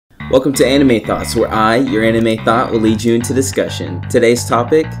Welcome to Anime Thoughts, where I, your anime thought, will lead you into discussion. Today's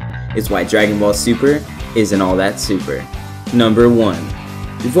topic is why Dragonball Super isn't all that super. Number 1.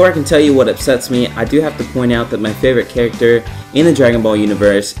 Before I can tell you what upsets me, I do have to point out that my favorite character in the Dragon Ball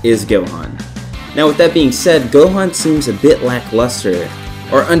universe is Gohan. Now with that being said, Gohan seems a bit lackluster,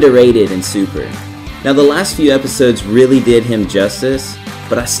 or underrated in Super. Now the last few episodes really did him justice,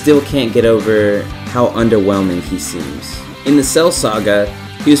 but I still can't get over how underwhelming he seems. In the Cell Saga,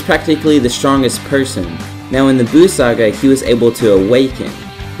 he was practically the strongest person. Now in the Buu Saga, he was able to awaken,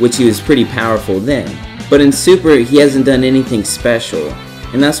 which he was pretty powerful then. But in Super, he hasn't done anything special,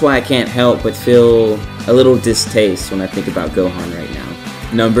 and that's why I can't help but feel a little distaste when I think about Gohan right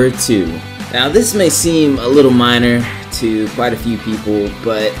now. Number 2. Now this may seem a little minor to quite a few people,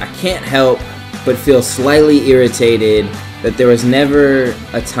 but I can't help but feel slightly irritated that there was never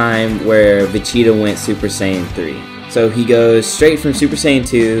a time where Vegeta went Super Saiyan 3. So he goes straight from Super Saiyan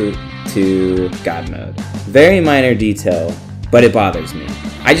 2 to God Mode. Very minor detail, but it bothers me.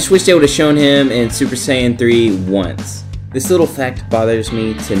 I just wish they would have shown him in Super Saiyan 3 once. This little fact bothers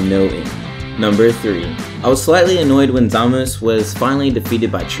me to no end. Number 3. I was slightly annoyed when Zamos was finally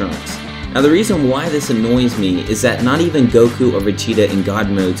defeated by Trunks. Now the reason why this annoys me is that not even Goku or Vegeta in God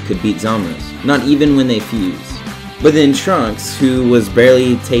Modes could beat Zamos. Not even when they fused. But then Trunks, who was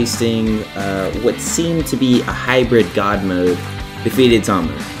barely tasting what seemed to be a hybrid God Mode, defeated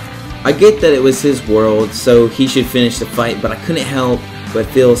Zamos. I get that it was his world, so he should finish the fight, but I couldn't help but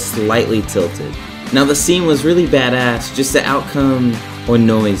feel slightly tilted. Now the scene was really badass, just the outcome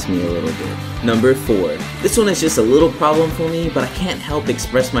annoys me a little bit. Number 4. This one is just a little problem for me, but I can't help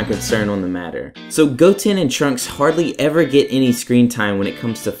express my concern on the matter. So Goten and Trunks hardly ever get any screen time when it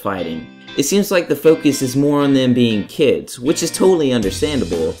comes to fighting. It seems like the focus is more on them being kids, which is totally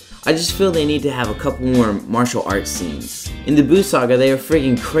understandable. I just feel they need to have a couple more martial arts scenes. In the Buu Saga, they are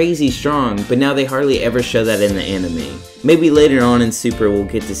freaking crazy strong, but now they hardly ever show that in the anime. Maybe later on in Super we'll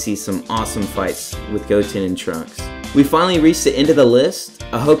get to see some awesome fights with Goten and Trunks. We finally reached the end of the list.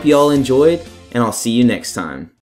 I hope you all enjoyed, and I'll see you next time.